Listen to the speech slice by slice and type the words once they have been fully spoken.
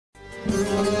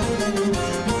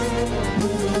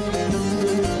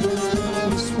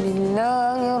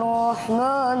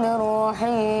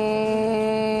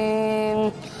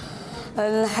Bismillahirrahmanirrahim.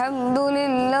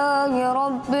 Alhamdulillahi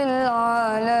Rabbil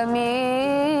Alamin.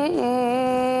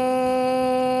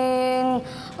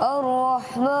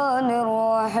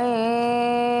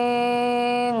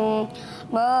 Ar-Rahmanir-Rahim.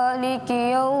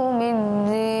 Maliki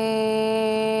Yawmiddin.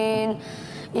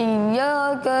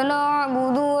 Iyyaka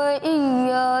na'budu wa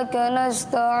iyyaka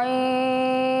nasta'in.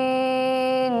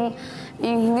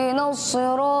 Ihdinas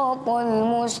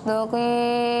siratal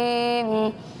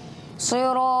mustaqim.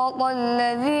 Siratal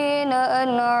ladzina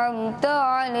an'amta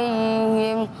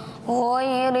 'alaihim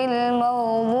ghairil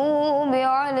maghdubi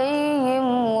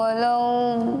 'alaihim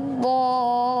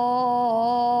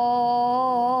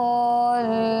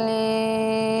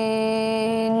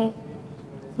waladdallin.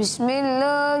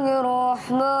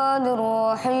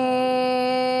 Bismillahirrahmanirrahim.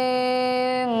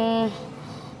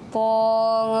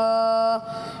 Toha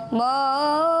ma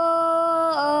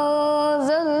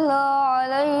anzalna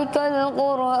 'alaikal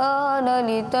qur'ana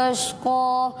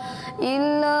litashqa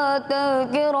illa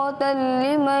tadhkiratan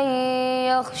liman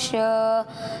yakhsha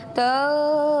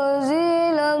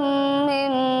tanzilan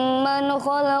mimman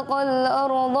khalaqal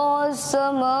arda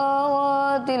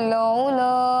was-samawati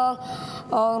al-'ula.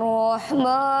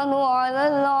 Ar-Rahmanu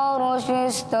 'alal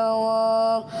 'arsy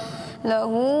istawa.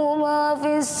 Lahu ma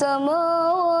fis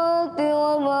samawati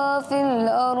wa ma fil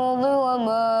ardi wa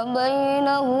ma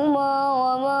bainahuma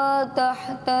wa ma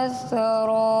tahtas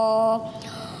thara.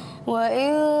 Wa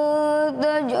in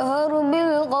tajhar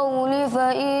bil qawli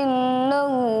fa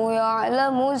innahu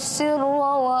ya'lamu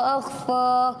as-sirra wa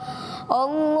akhfa.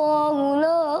 Allahu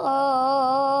la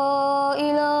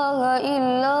ilaha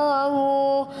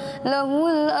illahu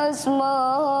lahul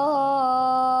asmaul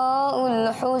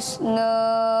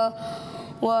husna.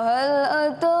 Wa hal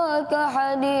ataka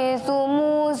hadithu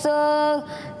Musa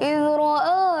idh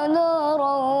ra'a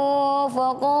naran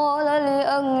faqala li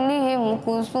ahlihim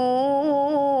kusu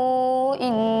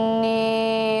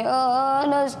inni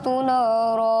anastu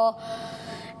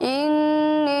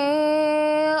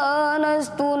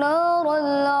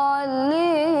naran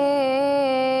la'alli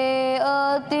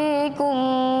atikum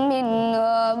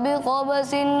minha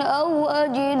biqabasin aw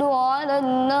ajidu 'ala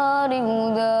an-nari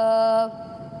huda.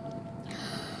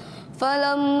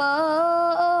 Falamma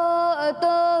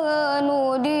ataha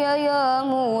nudiya ya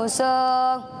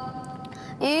Musa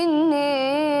inni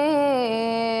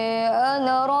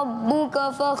ana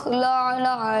rabbuka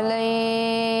fakhla'na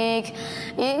 'alaik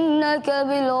innaka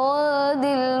bil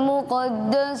wadil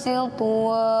muqaddasi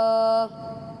tuwa.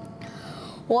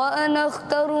 Wa ana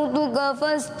akhtartuka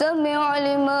fastami'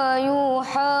 lima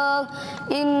yuha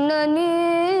innani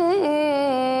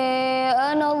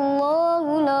ana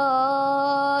Allahu la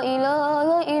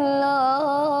ilaha illa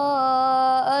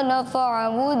ana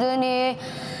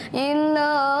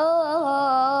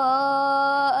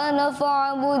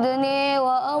fa'budni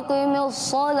wa aqimis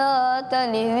salata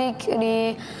li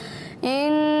dhikri.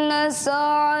 Inna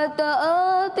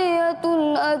sa'ata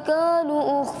atiyatun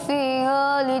akadu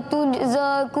ukhfiha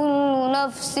litujza kullu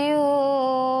nafsin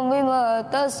bima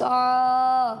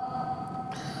tas'a.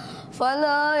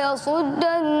 Fala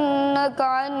yasuddannaka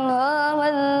 'anha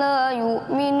man la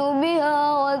yu'minu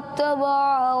biha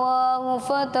wattaba'a hawahu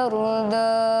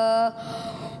fatarda.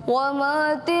 Wa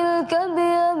ma tilka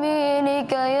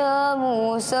biyaminika ya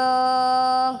Musa.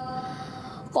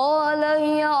 Qala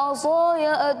hiya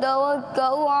 'asaya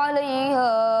atawakka'u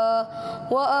 'alayha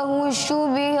wa ahushu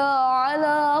biha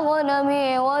 'ala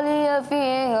ghanami wa liya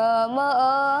fiha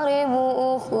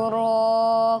ma'aribu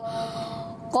ukhra.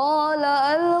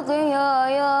 Qala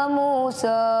alqiha ya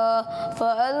Musa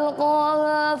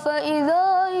fa'alqaha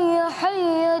fa'idha hiya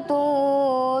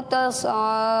hayyatun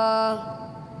tas'a.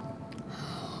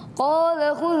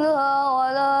 Qala khudhha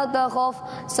wa la takhaf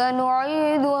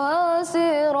sanu'iduha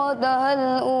sirataha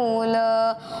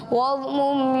al-ula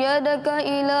wadmum yadaka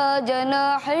ila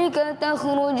janahika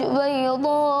takhruj bayda'a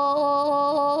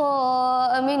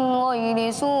min ghayri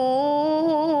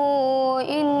su'in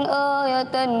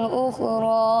ayatan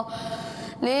ukhra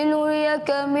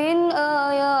linuriyaka min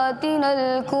ayatina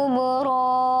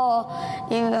al-kubra.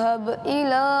 Idhhab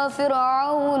ila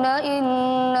fir'auna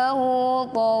innahu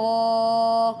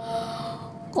tagha.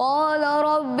 Qala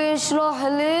rabbi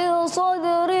shrah li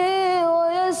sadri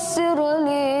wa yassir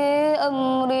li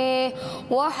amri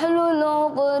wahlul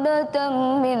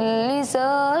 'uqdatam min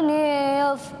lisani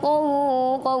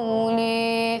yafqahu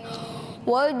qawli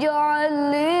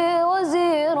waj'al li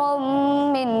waziran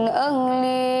min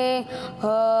ahli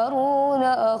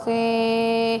Haruna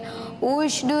akhi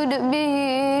ushdud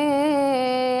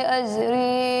bihi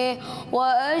azri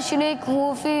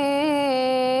وأشركه في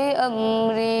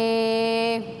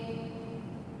أمري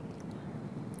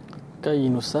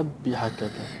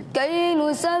كي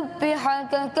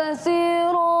نسبحك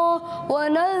كثيرا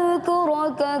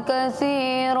ونذكرك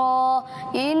كثيرا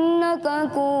إنك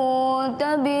كنت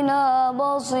بنا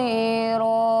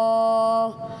بصيرا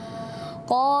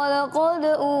قال قد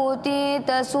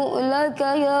أوتيت سؤلك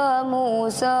يا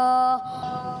موسى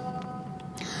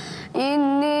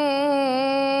إني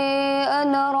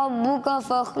أنا ربك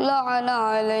فاخلع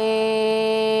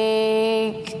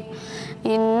عليك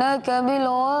إنك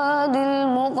بالوادي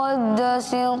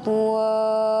المقدس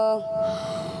طوى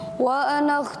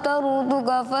وأنا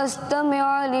اخترتك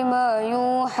فاستمع لما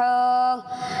يوحى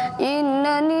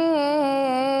إنني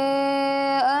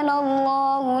أنا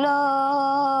الله لا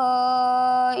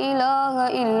إله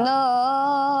إلا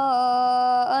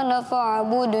أنا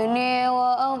فاعبدني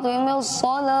وأقم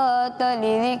الصلاة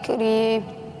لذكري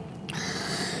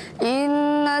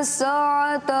إن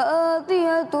الساعة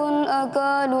آتية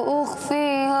أكاد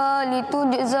أخفيها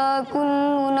لتجزى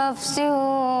كل نفس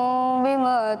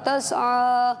بما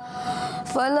تسعى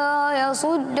فلا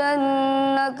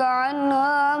يصدنك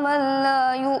عنها من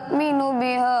لا يؤمن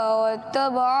بها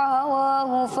واتبع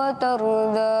هواه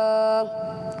فتردى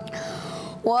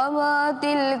وما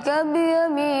تلك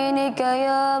بيمينك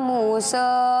يا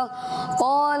موسى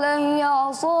قال هي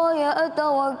عصاي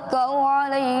أتوكأ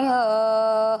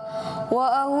عليها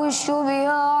وأهش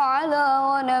بها على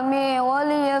غنمي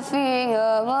ولي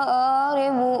فيها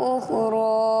مآرب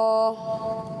أخرى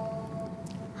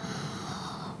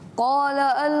قال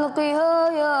ألقها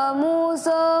يا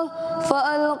موسى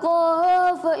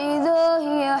فألقاها فإذا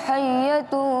هي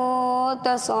حية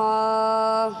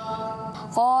تسعى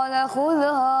قال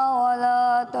خذها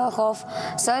ولا تخف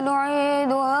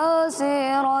سنعيدها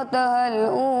سيرتها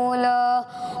الأولى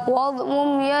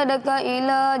واضمم يدك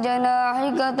إلى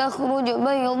جناحك تخرج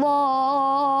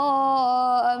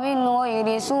بيضاء من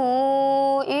غير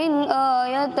سوء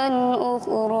آية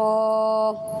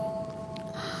أخرى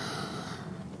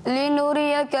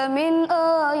لنريك من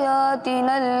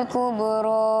آياتنا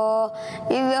الكبرى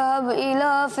اذهب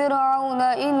إلى فرعون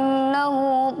إنه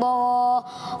طغى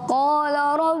قال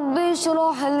رب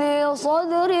اشرح لي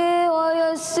صدري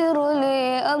ويسر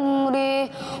لي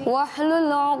أمري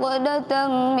واحلل عقدة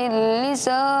من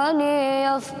لساني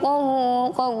يفقه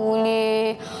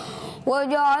قولي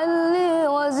واجعل لي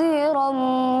وزيرا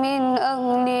من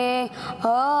أهلي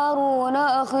هارون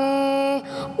أخي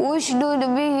اشدد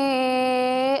به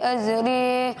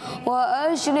أزري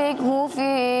وأشركه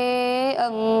في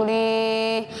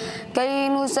أمري كي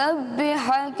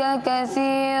نسبحك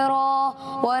كثيرا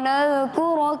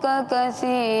ونذكرك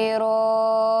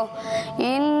كثيرا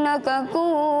إنك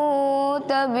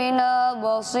كنت بنا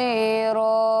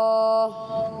بصيرا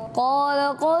قال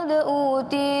قد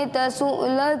أوتيت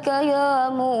سؤلك يا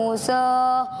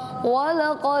موسى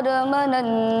ولقد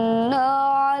مننا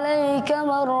عليك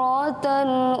مرة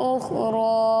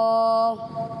أخرى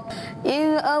إذ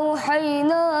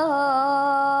أوحينا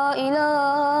إلى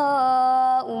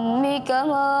أمك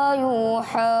ما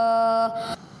يوحى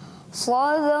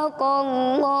صدق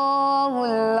الله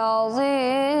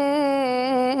العظيم